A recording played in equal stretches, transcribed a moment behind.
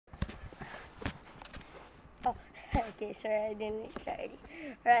Okay, sorry, I didn't sorry.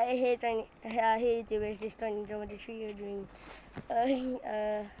 Right, I hate YouTubers just turning drama the tree or doing doing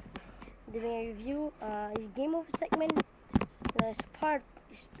a review. Is game over segment is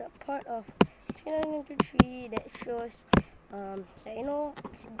the part of 393 that shows that,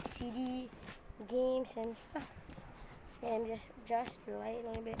 CD games and stuff. And just lie a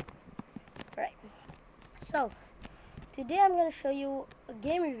little bit. Right. So today I'm gonna show you a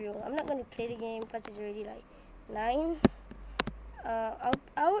game review. I'm not gonna play the game because it's already like 9. I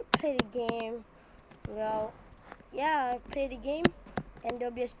would play the game. Well, yeah, I play the game, and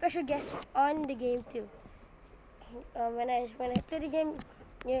there'll be a special guest on the game too. When I play the game,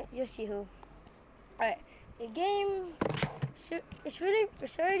 you'll see who. Alright, the game. It's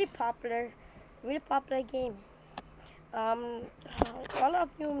already popular, really popular game. Um, all of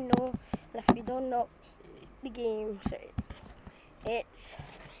you know, and if you don't know the game, so it's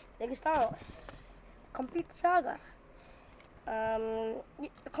Lego Star Wars Complete Saga. The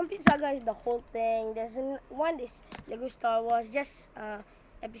Complete Saga is the whole thing. There's one is Lego Star Wars, just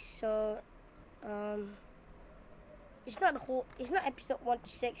episode. Um, it's not the whole. It's not episode 1 to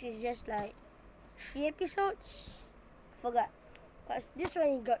 6. It's just like 3 episodes. Forgot. Cause this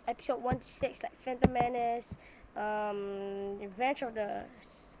one you got episode 1 to 6, like Phantom Menace, Revenge of the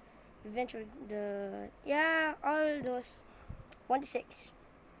yeah, all those 1 to 6,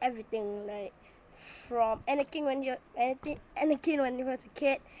 everything like from Anakin when he was a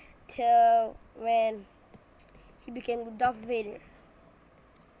kid till when he became Darth Vader.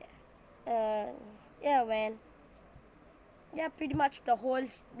 Uh, yeah, pretty much the whole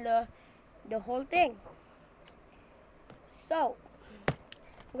thing. So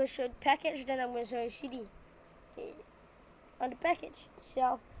I'm gonna show the package, then I'm gonna show you CD. On the package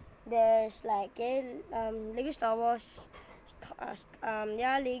itself, there's like Lego Star Wars,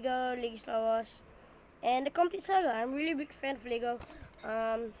 Lego Star Wars, and the Complete Saga. I'm really big fan of Lego.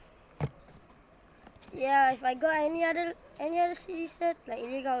 Yeah, if I got any other CD sets like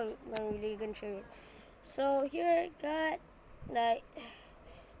Lego, I'm really gonna show it. So here I got like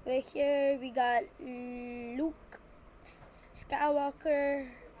right here we got Luke Skywalker,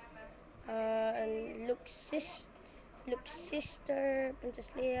 and Luke's sister, Princess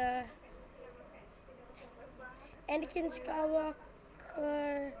Leia, Anakin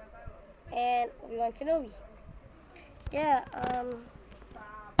Skywalker, and Obi-Wan Kenobi. Yeah,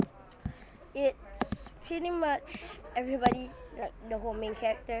 it's pretty much everybody, like the whole main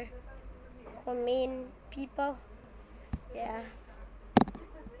character, whole main people. Yeah.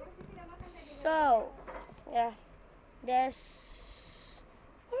 So, yeah, there's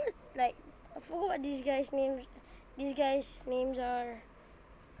like I forgot what these guys' names. These guys' names are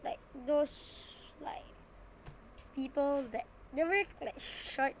like those like people that they're very like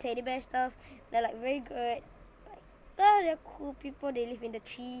short teddy bear stuff. They're like very good. Like they're cool people. They live in the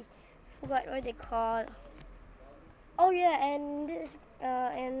tree. Forgot what they call. Oh yeah, and if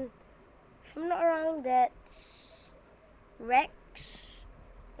I'm not wrong, that's Rex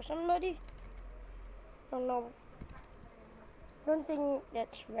or somebody. Don't know. Don't think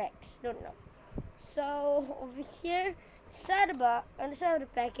that's Rex. Don't know. So over here, on the side of the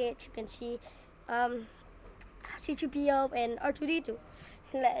package, you can see C3PO and R2D2.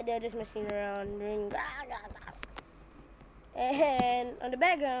 They're just messing around doing blah, blah, blah. And on the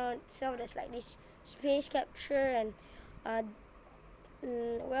background, so there's like this space capture and uh,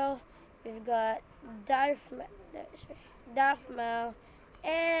 well, we've got Darth Maul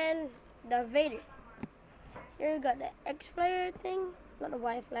and Darth Vader. Here we got the X Flyer thing, not the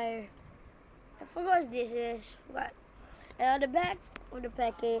Y Flyer. I forgot what this is. Forgot. And on the back of the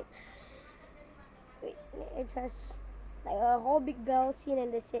package, wait, it has like a whole big bell scene,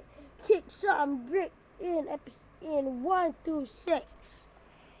 and they say, "Kick some brick in 1 to 6."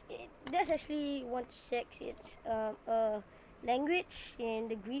 That's actually 1 to 6. It's a language in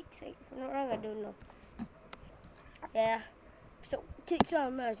the Greek. If I'm not wrong, I don't know. Yeah. So kick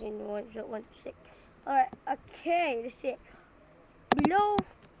some ass in 1 to 6. Alright. Okay. Let's see. Below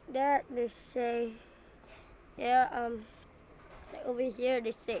that, let's say, like over here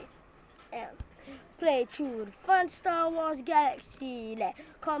they say, play through the fun Star Wars galaxy that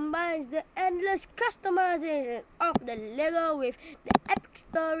combines the endless customization of the Lego with the epic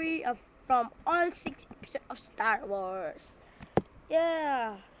story from all 6 episodes of Star Wars.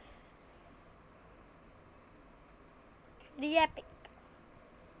 Yeah, pretty epic.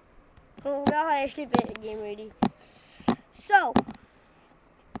 Well, I actually played the game already. So,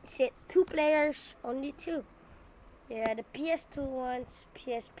 said 2 players, only 2. Yeah, the PS2 ones,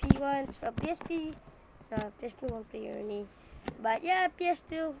 PSP ones, PSP 1 player only. But yeah,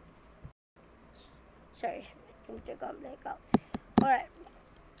 PS2. Sorry, computer gone blackout. Alright.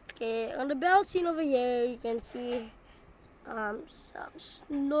 Okay, on the battle scene over here, you can see some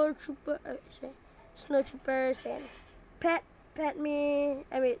snow troopers and Padme,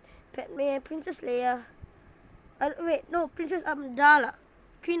 Princess Leia. Princess Amidala,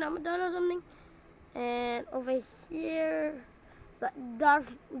 Queen Amidala or something. And over here, got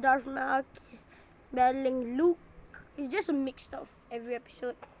Darth Maul battling Luke. It's just a mix of every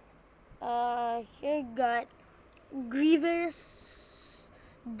episode. Here got Grievous,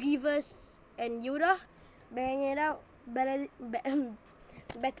 and Yoda banging it out, battling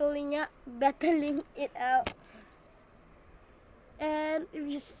it out. And if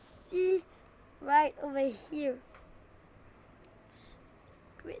you see right over here,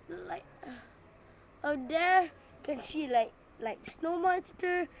 with the light out there, you can see like Snow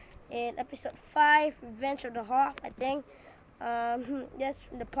Monster in episode 5, Revenge of the Hoth, I think. That's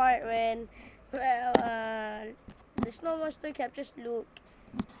the part when the Snow Monster captures Luke,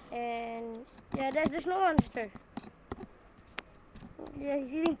 and yeah, that's the Snow Monster. Yeah,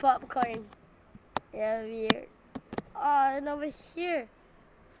 he's eating popcorn. Yeah, weird. And over here,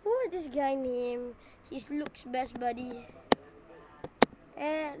 who is this guy named? He's Luke's best buddy.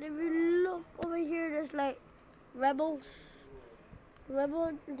 And if you look over here, there's like the rebel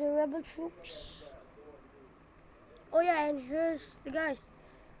troops. Oh yeah, and here's the guys.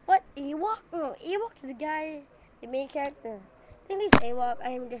 What, Ewok? No, Ewok's the guy, the main character. I think he's Ewok.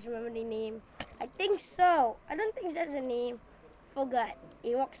 I just remember the name. I think so. I don't think that's a name. Forgot.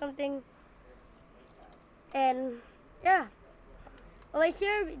 Ewok something. And yeah. Over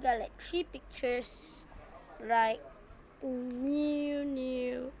here we got like 3 pictures. Like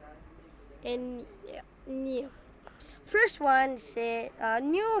new and yeah, new. First one said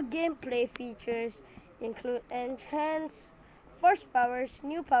new gameplay features include enhanced force powers,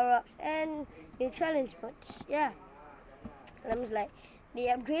 new power-ups, and new challenge modes. Yeah, that means like they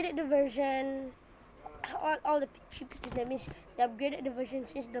upgraded the version. All the pictures, that means they upgraded the version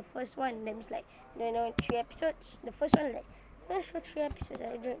since the first one. That means like 3 episodes. The first one like for 3 episodes.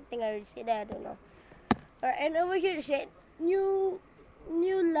 I don't think I already said that. I don't know. Alright, and over here it said new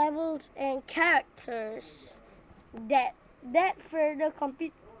levels and characters that further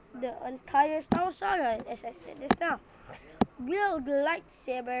complete the entire Star Wars saga. As I said just now, wield the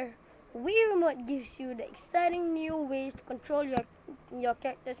lightsaber. Wii Remote gives you the exciting new ways to control your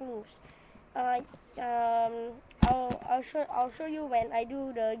character's moves. I'll show you when I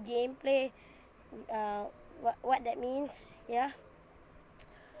do the gameplay. What that means. Yeah.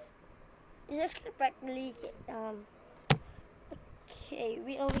 It's actually practically okay.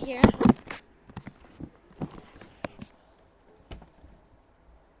 We over here.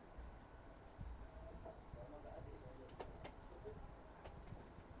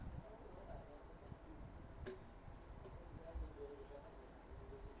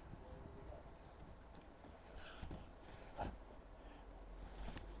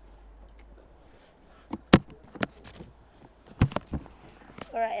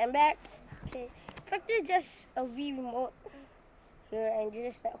 Alright, I'm back. Okay, practically just a Wii Remote here, and you're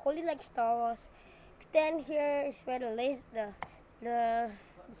just like holding like Star Wars. Then here is where the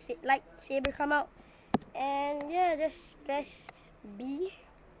lightsaber come out, and yeah, just press B.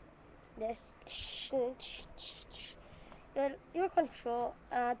 Just your control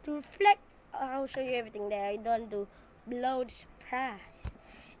to reflect. I'll show you everything there. I don't do blow the surprise.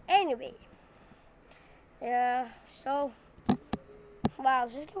 Anyway, yeah. So. Wow,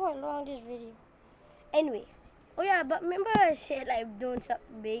 this is quite long, this video. Anyway. Oh yeah, but remember I said like don't stop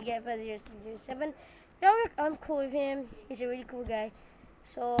big at 007. Yeah, I'm cool with him. He's a really cool guy.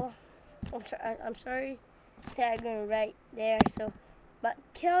 So I'm sorry that I'm gonna write there. So, but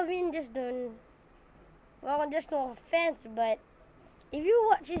Kelvin just don't. Well, just no offense, but if you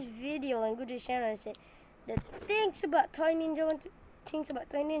watch this video and go to the channel and say the things about Toy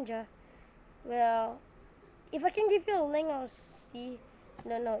Ninja, well, if I can give you a link, I'll see.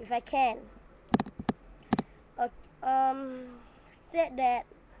 No, if I can. Said that.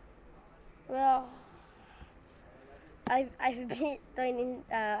 Well, I've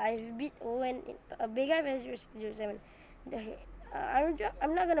beat Owen in a big guy versus 007.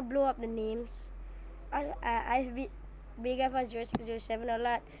 I'm not gonna blow up the names. I've beat Big Guy for 0607 a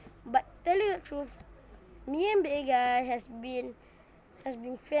lot, but tell you the truth, me and Big Guy has been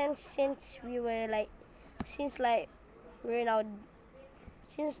friends since we didn't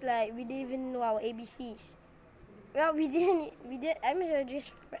even know our ABCs. Well, we did. I mean,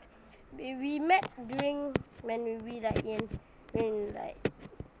 we met during when we in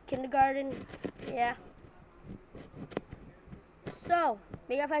kindergarten. Yeah. So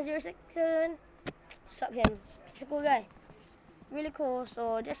Big Guy 5067, stop him. He's a cool guy. Really cool.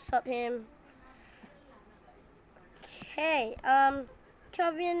 So just sub him. Hey,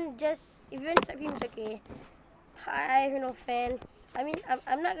 Kelvin, just if you want to sub him, it's okay. I have no fans. I mean,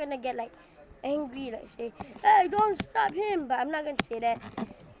 I'm not gonna get like angry, like say, hey, don't stop him. But I'm not gonna say that.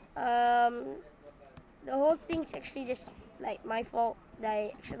 Um, the whole thing's actually just like my fault that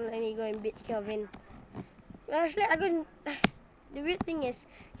I accidentally go and beat Kelvin. Well, actually, I couldn't. The weird thing is,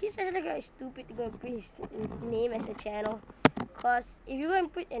 he's actually got stupid to go and put his name as a channel. Cause if you go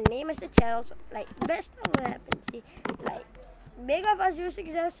and put a name as a channel, so, like bad stuff will happen. See, like Big of us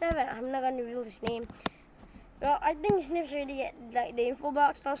 0607. I'm not gonna reveal his name. Well, I think his name's already at like the info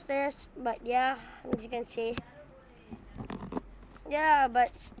box downstairs. But yeah, as you can see, yeah.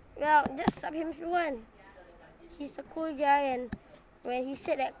 But well, just sub him if you want. He's a cool guy, and when he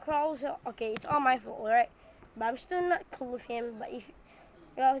said that crawls, okay, it's all my fault, alright. But I'm still not cool with him. But if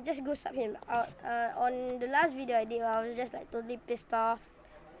well, just go sub him. On the last video I did, I was just like totally pissed off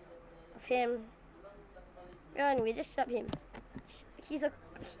of him. Well, anyway, just sub him. He's a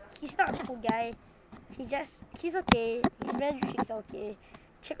he's not a cool guy. He's okay. His magic is okay.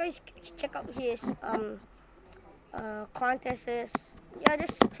 Check out his contests. Yeah,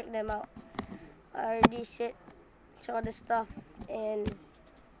 just check them out. I already said some other stuff in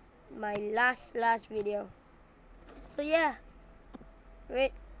my last video. So yeah,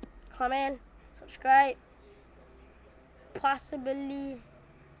 rate, comment, subscribe, possibly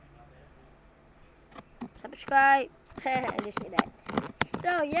subscribe. I just say that.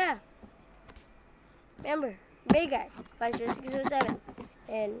 So yeah, remember, big guy 50607,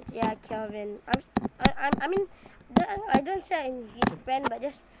 and yeah, Kelvin. I mean, I don't say I'm his friend, but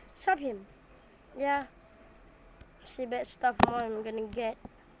just sub him. Yeah, see bad stuff more I'm gonna get.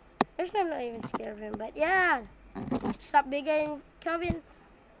 Actually, I'm not even scared of him, but yeah, sub big guy and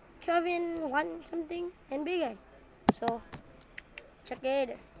Kelvin one something and big guy. So check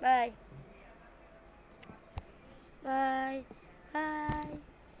it. Bye. Bye.